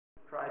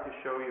try to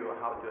show you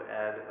how to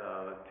add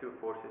two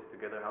forces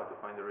together, how to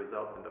find the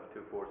resultant of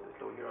two forces.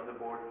 So here on the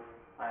board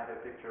I have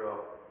a picture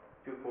of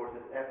two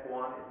forces.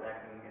 F1 is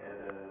acting at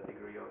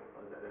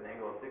an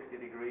angle of 60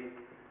 degrees,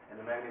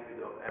 and the magnitude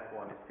of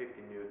F1 is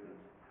 50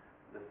 newtons.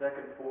 The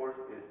second force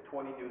is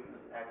 20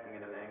 newtons acting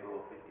at an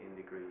angle of 15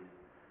 degrees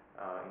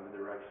in the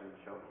direction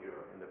shown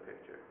here in the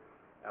picture.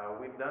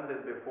 We've done this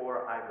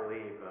before, I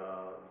believe,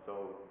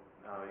 so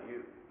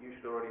you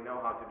should already know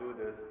how to do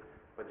this,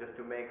 but just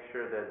to make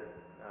sure that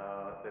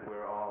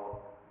we're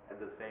all at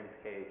the same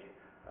page,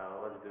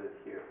 let's do it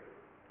here.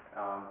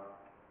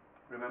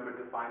 Remember,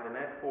 to find the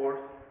net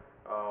force,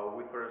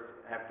 we first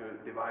have to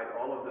divide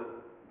all of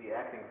the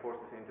acting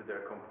forces into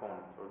their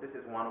components. So this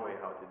is one way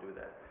how to do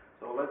that.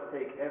 So let's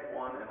take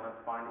F1 and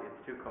let's find its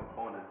two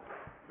components.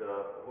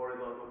 The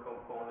horizontal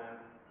component,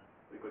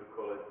 we could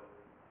call it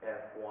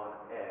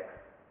F1x,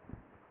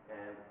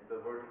 and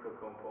the vertical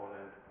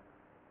component,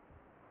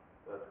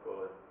 let's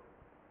call it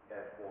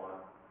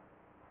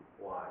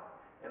F1y.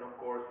 And of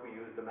course we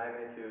use the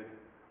magnitude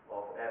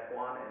of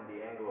F1 and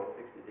the angle of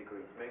 60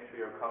 degrees. Make sure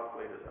your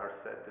calculators are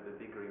set to the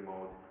degree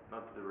mode,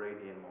 not to the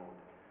radian mode.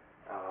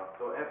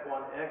 So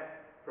F1x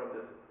from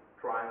this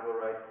triangle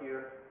right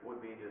here would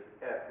be just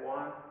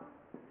F1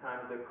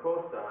 times the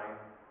cosine,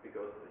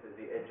 because this is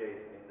the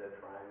adjacent in that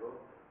triangle.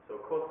 So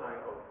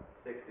cosine of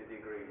 60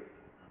 degrees.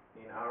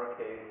 In our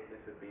case, this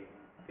would be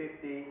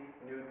 50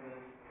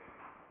 newtons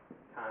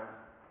times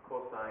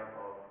cosine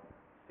of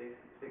 60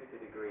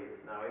 degrees.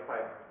 Now, if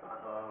I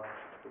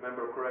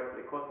remember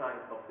correctly,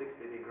 cosine of 60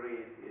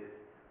 degrees is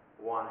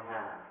 1/2.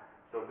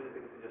 So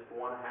basically, this is just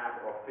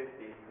 1/2 of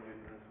 50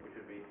 newtons, which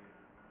would be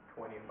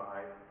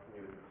 25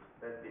 newtons.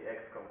 That's the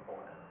x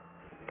component.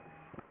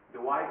 The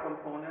y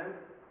component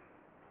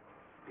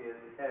is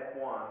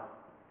F1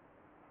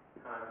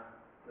 times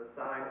the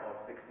sine of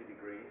 60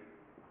 degrees.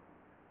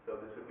 So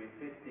this would be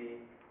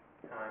 50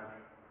 times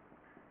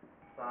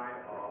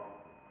sine of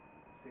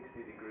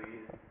 60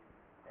 degrees.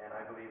 And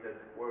I believe that's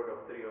square root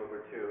of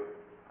 3/2.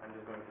 I'm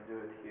just going to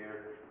do it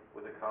here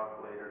with a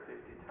calculator.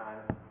 50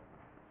 times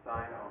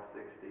sine of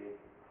 60.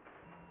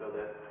 So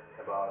that's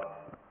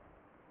about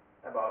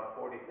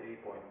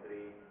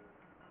 43.3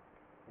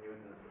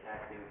 newtons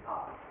acting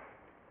up.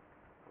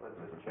 Let's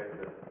just check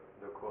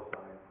the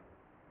cosine.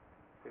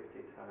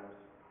 50 times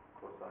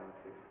cosine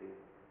 60.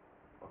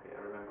 Okay,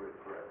 I remember it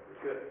correctly.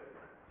 Good.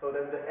 So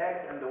that's the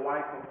x and the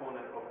y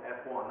component of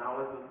F1. Now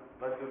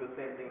let's do the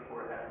same thing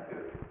for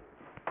F2.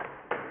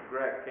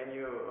 Greg, can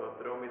you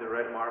throw me the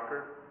red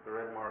marker? The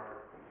red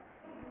marker.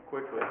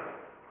 Quickly.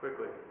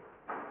 Quickly.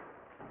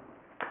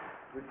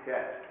 Good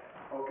catch.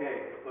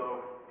 Okay,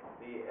 so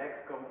the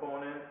x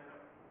component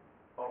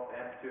of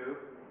F2,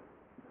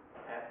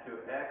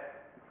 F2x,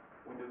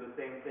 we do the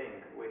same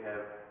thing. We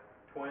have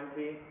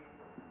 20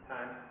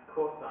 times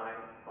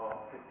cosine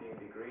of 15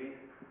 degrees,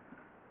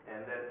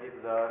 and that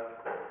gives us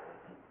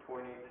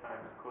 20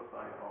 times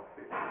cosine of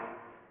 15.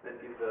 That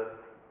gives us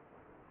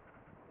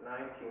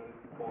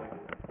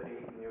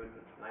 19.3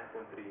 newtons.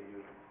 9.3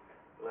 newtons.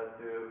 Let's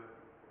do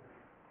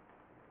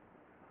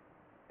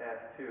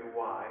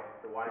F2y,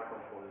 the y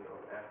component of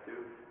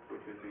F2,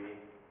 which would be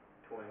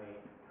 20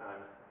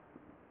 times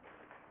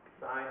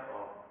sine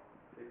of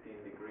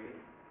 15 degrees.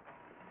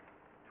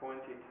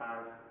 20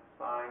 times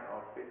sine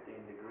of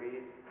 15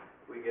 degrees,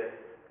 we get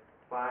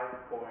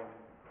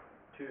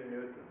 5.2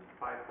 newtons.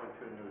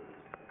 5.2 newtons.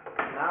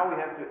 Now we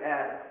have to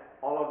add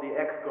all of the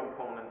x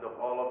components of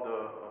all of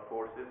the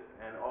forces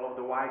and all of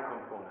the y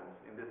components.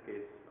 In this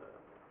case,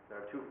 there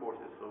are two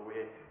forces, so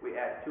we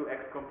add two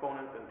x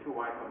components and two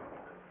y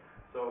components.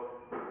 So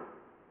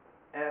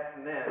F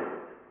net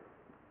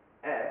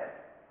x,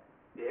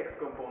 the x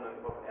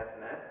component of F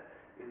net,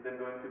 is then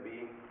going to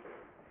be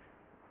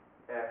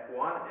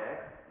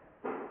F1x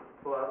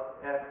plus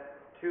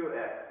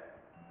F2x.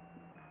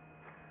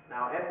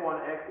 Now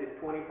F1x is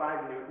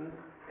 25 newtons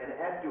and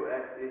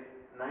F2x is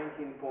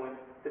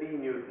 19.3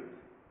 newtons.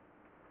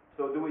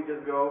 So do we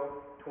just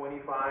go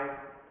 25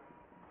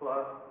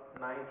 plus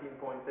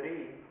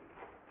 19.3?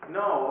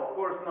 No, of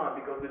course not,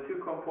 because the two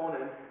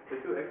components, the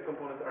two x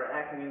components are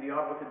acting in the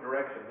opposite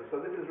direction. So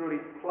this is really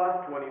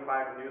plus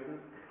 25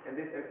 newtons, and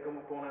this x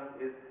component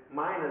is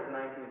minus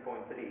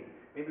 19.3.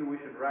 Maybe we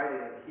should write it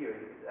in here.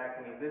 If it's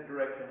acting in this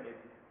direction,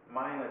 it's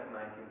minus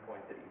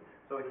 19.3.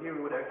 So here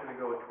we would actually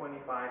go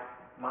 25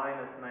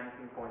 minus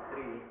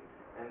 19.3,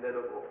 and that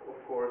of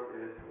course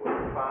is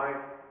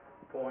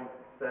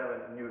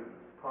 5.7 newtons,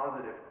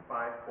 positive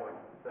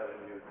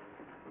 5.7 newtons.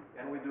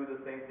 And we do the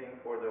same thing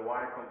for the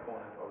y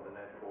component of the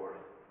net force.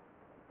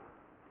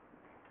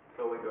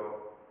 So we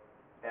go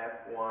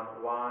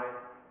F1y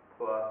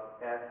plus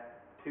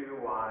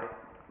F2y.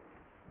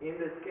 In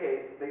this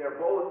case, they are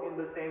both in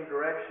the same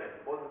direction,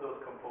 both of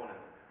those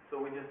components.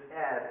 So we just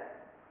add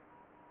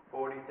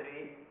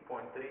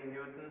 43.3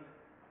 newtons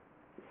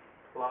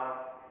plus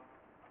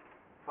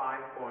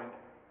 5.2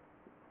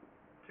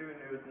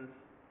 newtons,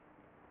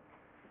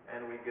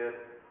 and we get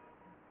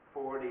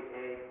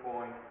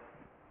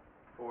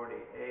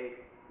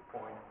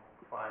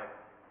 48.5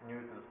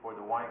 newtons for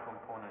the y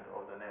component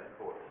of the net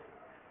force.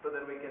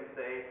 then we can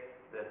say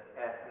that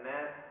F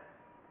net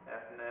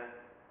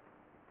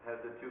has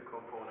the two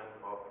components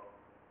of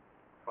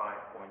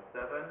 5.7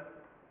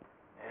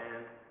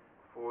 and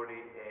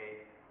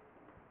 48.5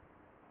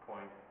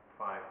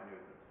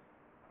 newtons.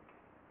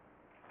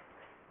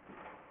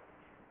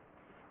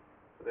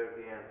 So there's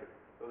the answer.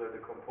 Those are the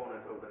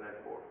components of the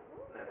net force.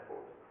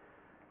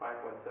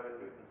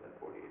 5.7 newtons and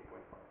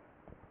 48.5.